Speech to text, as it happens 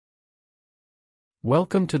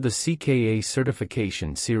Welcome to the CKA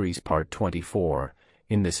Certification Series Part 24.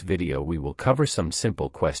 In this video we will cover some simple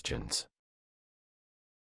questions.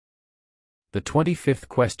 The 25th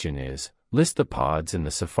question is, list the pods in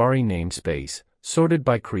the Safari namespace, sorted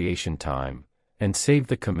by creation time, and save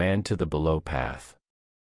the command to the below path.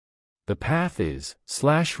 The path is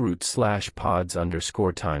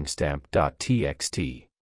 /root/pods_timestamp.txt.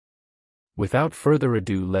 Without further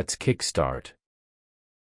ado, let's kickstart.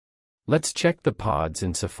 Let's check the pods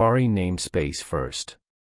in Safari namespace first.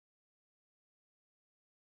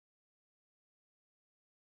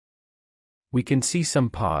 We can see some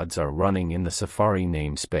pods are running in the Safari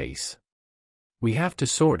namespace. We have to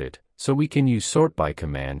sort it, so we can use sort by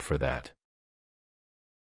command for that.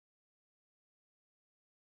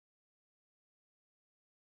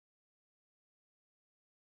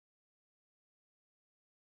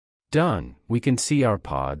 Done. We can see our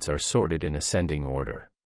pods are sorted in ascending order.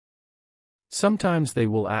 Sometimes they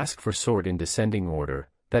will ask for sort in descending order.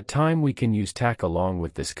 That time we can use tag along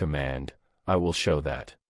with this command. I will show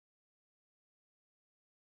that.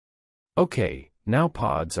 Okay, now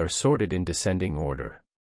pods are sorted in descending order.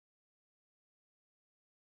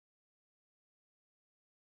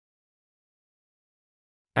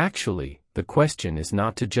 Actually, the question is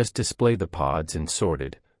not to just display the pods in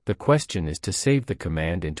sorted. The question is to save the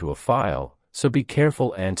command into a file, so be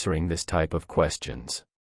careful answering this type of questions.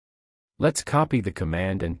 Let's copy the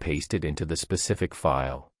command and paste it into the specific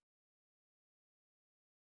file.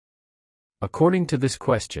 According to this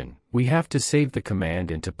question, we have to save the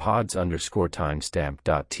command into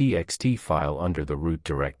pods_timestamp.txt file under the root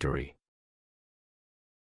directory.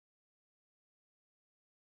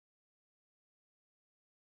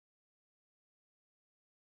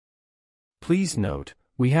 Please note,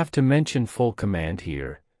 we have to mention full command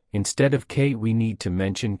here. Instead of K, we need to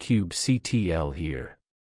mention kubectl here.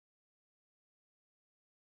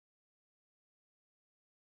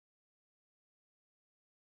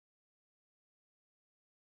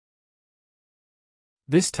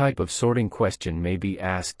 This type of sorting question may be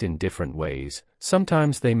asked in different ways.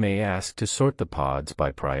 Sometimes they may ask to sort the pods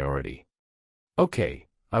by priority. Okay,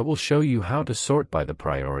 I will show you how to sort by the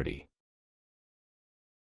priority.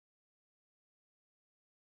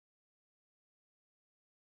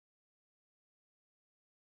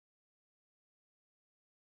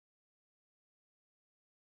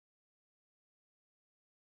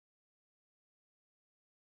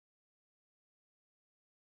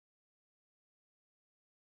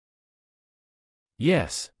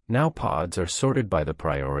 Yes, now pods are sorted by the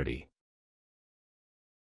priority.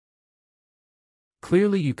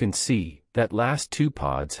 Clearly you can see that last two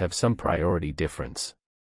pods have some priority difference.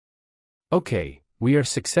 Okay, we are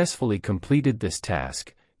successfully completed this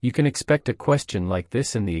task. You can expect a question like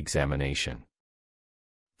this in the examination.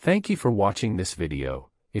 Thank you for watching this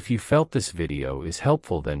video. If you felt this video is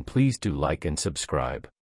helpful, then please do like and subscribe.